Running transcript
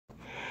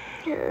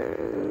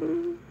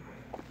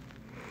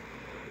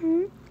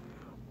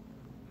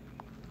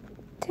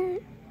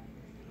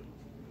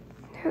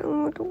That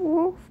little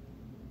wolf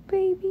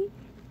baby.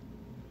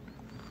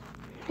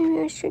 Maybe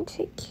I should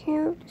take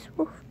care of this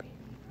wolf baby.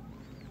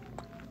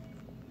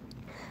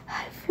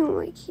 I feel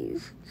like he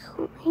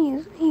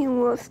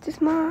lost his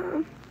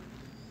mom.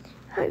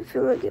 I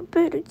feel like I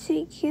better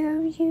take care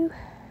of you.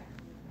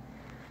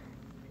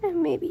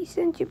 And maybe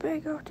send you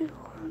back out to the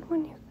world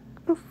when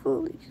you're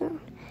fully grown.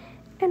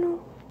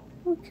 And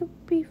we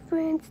could be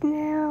friends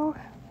now.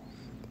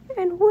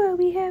 And we'll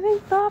be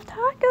having soft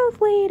tacos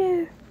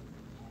later.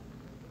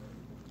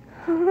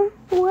 Huh?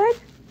 What?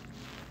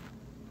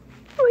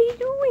 What are you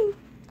doing?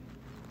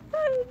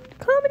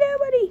 Calm down,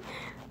 buddy.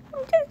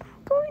 I'm just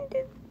going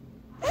to...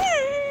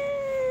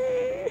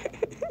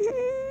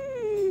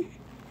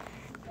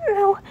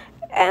 Ow.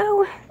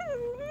 Ow.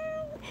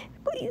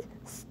 Please,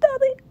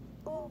 stop it.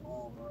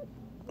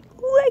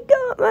 Let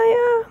go of my,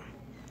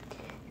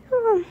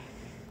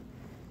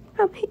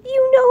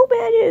 you know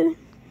better.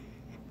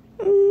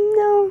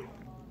 No.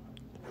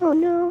 Oh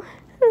no.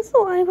 The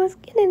saliva's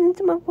getting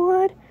into my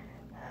blood.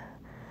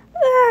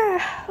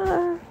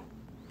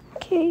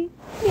 Okay.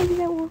 Maybe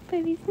that wolf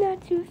baby's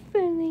not too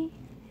friendly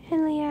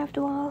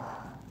after all.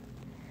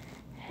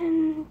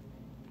 And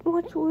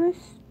what's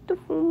worse, the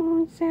full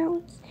moon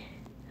sounds.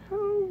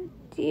 Oh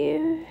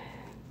dear.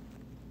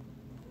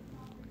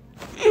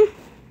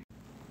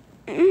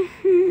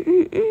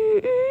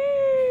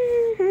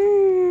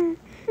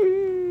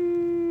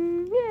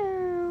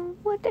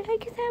 What the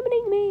heck is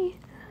happening to me?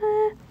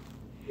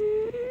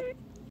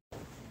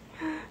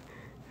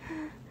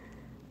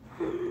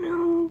 Oh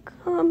no,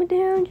 calm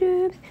down,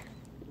 Jibs.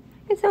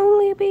 It's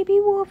only a baby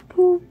wolf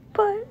who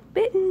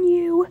bitten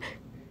you.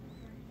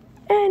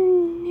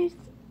 And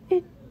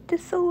the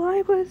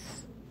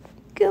saliva's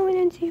going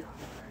into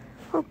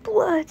your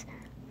blood.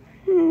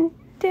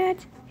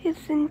 That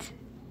isn't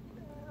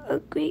a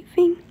great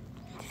thing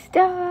to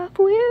start off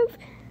with.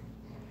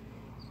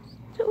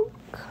 So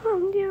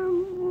calm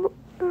down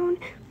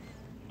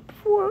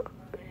before,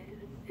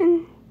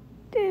 and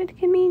that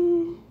can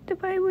mean the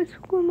virus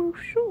will move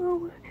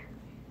slower.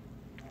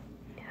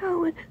 I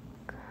would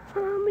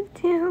calm it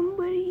down,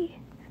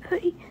 buddy.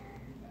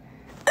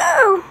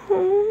 Oh!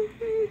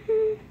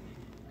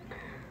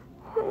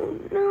 Oh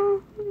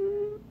no.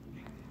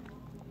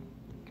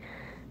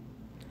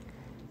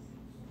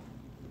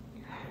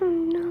 Oh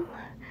no.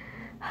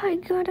 I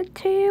got a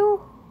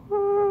tail.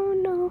 Oh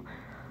no.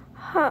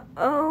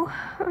 Uh-oh.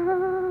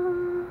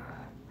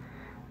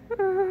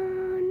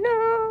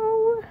 No.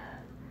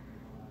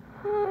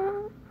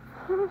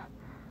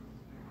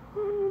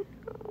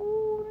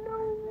 Oh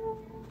no.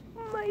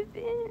 My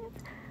veins.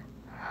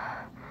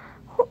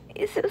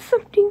 Is there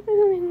something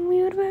really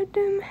weird about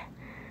them?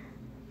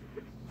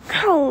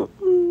 Oh,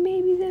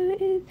 maybe there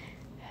is.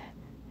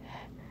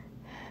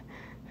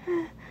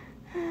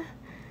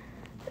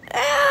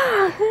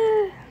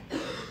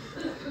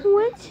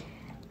 What?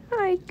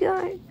 I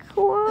got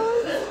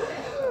claws?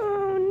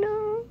 Oh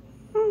no.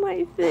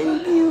 My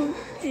friend,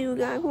 you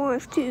got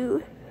claws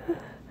too.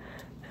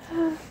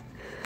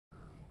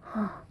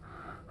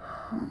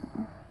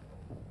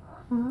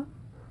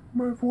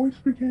 My voice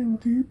became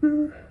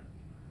deeper?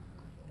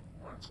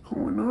 What's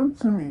going on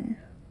to me?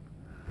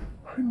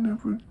 I'm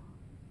never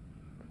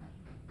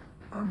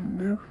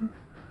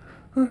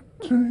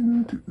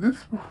turned into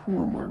this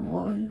before in my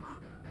life.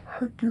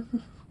 I guess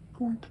this is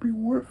going to be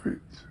worth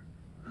it.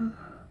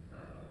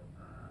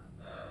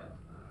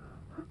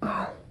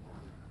 Ow.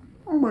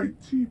 My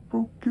teeth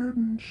are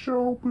getting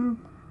sharper.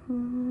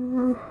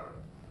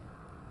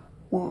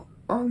 Well,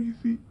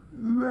 obviously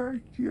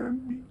that can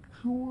be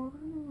cool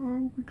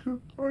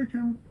because I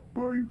can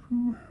bite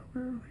through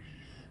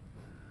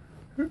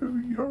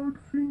very hard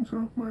things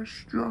off my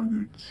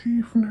stronger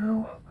teeth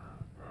now.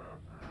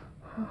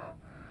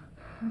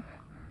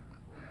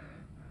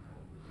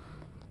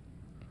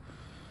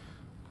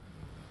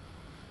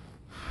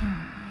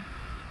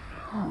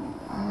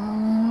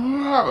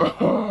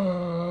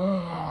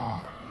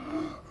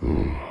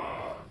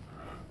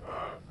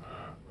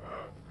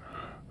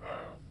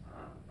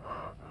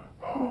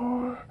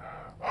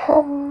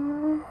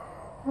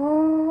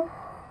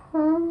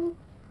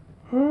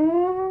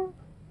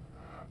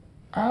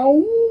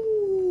 Ow!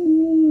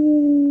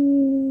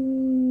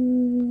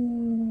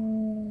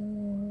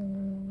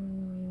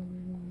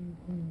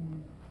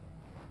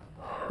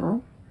 Huh?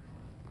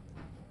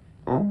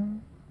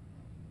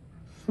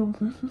 So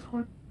this is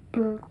what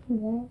that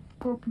wolf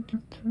puppy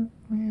just turned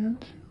me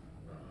into?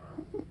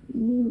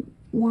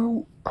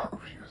 Well,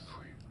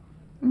 obviously.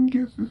 I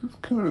guess this is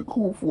kind of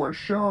cool for a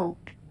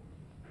shark.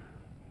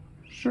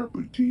 Shark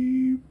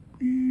teeth,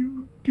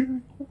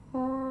 getting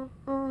claws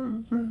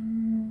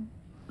and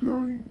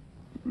going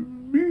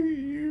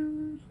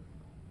ears.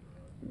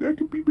 That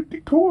could be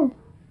pretty cool.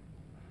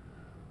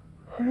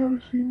 I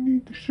obviously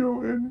need to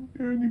show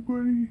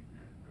anybody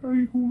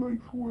who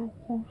likes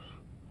werewolves.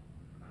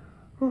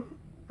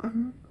 I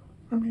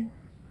mean,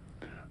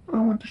 I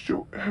want to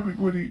show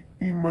everybody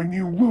in my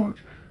new look.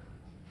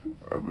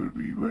 I'm gonna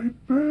be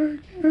right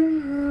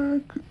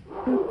back.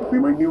 See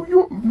my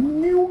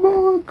new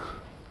look.